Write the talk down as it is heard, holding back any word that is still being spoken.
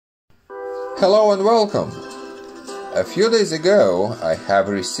Hello and welcome! A few days ago I have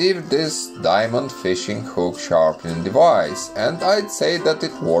received this diamond fishing hook sharpening device, and I'd say that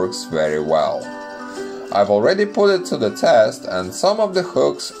it works very well. I've already put it to the test and some of the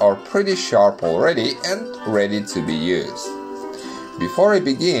hooks are pretty sharp already and ready to be used. Before I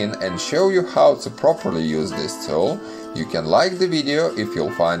begin and show you how to properly use this tool, you can like the video if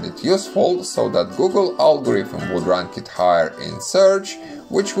you'll find it useful, so that Google algorithm would rank it higher in search,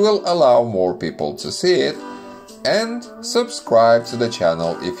 which will allow more people to see it, and subscribe to the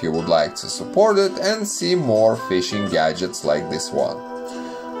channel if you would like to support it and see more fishing gadgets like this one.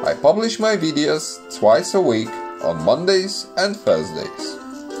 I publish my videos twice a week on Mondays and Thursdays.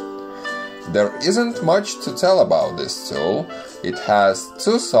 There isn't much to tell about this tool. It has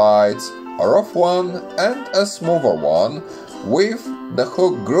two sides, a rough one and a smoother one, with the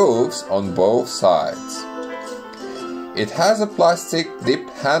hook grooves on both sides. It has a plastic dip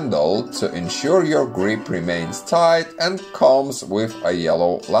handle to ensure your grip remains tight and comes with a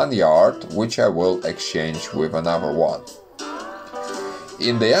yellow lanyard, which I will exchange with another one.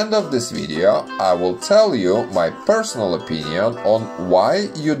 In the end of this video, I will tell you my personal opinion on why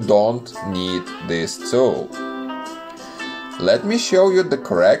you don't need this tool. Let me show you the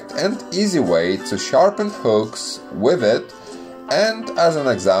correct and easy way to sharpen hooks with it, and as an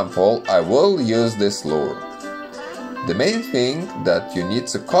example, I will use this lure. The main thing that you need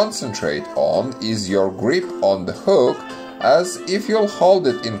to concentrate on is your grip on the hook, as if you'll hold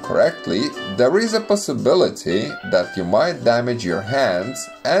it incorrectly, there is a possibility that you might damage your hands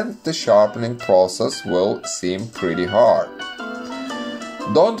and the sharpening process will seem pretty hard.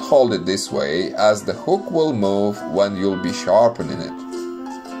 Don't hold it this way, as the hook will move when you'll be sharpening it.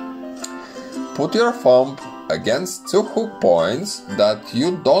 Put your thumb against two hook points that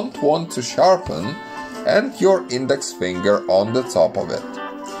you don't want to sharpen and your index finger on the top of it.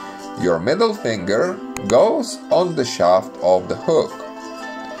 Your middle finger goes on the shaft of the hook.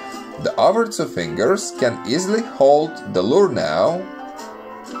 The other two fingers can easily hold the lure now.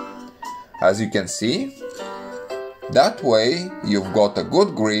 As you can see, that way you've got a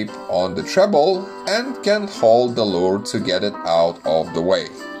good grip on the treble and can hold the lure to get it out of the way.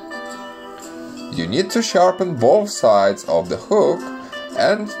 You need to sharpen both sides of the hook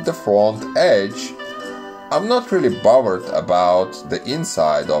and the front edge. I'm not really bothered about the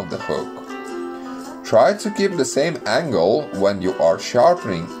inside of the hook. Try to keep the same angle when you are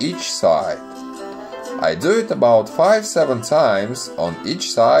sharpening each side. I do it about 5-7 times on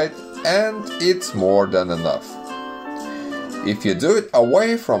each side, and it's more than enough. If you do it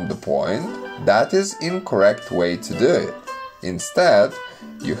away from the point, that is the incorrect way to do it. Instead,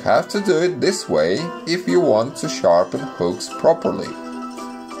 you have to do it this way if you want to sharpen hooks properly.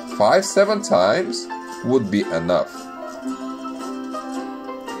 5-7 times would be enough.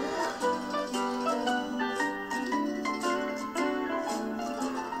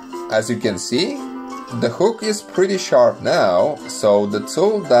 As you can see, the hook is pretty sharp now, so the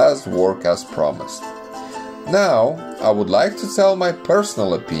tool does work as promised. Now, I would like to tell my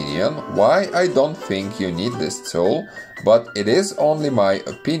personal opinion why I don't think you need this tool, but it is only my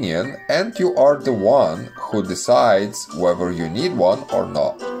opinion and you are the one who decides whether you need one or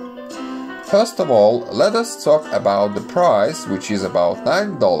not. First of all, let us talk about the price, which is about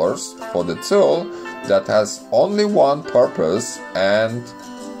 $9 for the tool that has only one purpose, and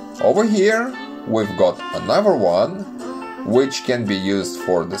over here we've got another one which can be used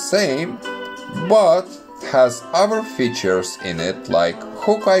for the same, but has other features in it like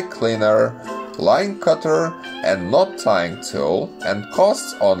hook eye cleaner, line cutter and knot tying tool, and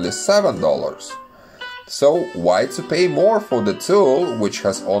costs only $7. So why to pay more for the tool which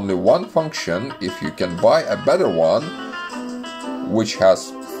has only one function if you can buy a better one which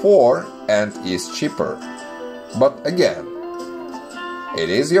has 4 and is cheaper? But again, it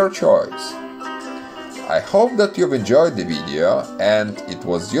is your choice. I hope that you've enjoyed the video and it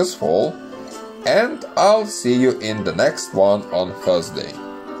was useful, and I'll see you in the next one on Thursday.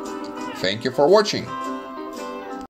 Thank you for watching.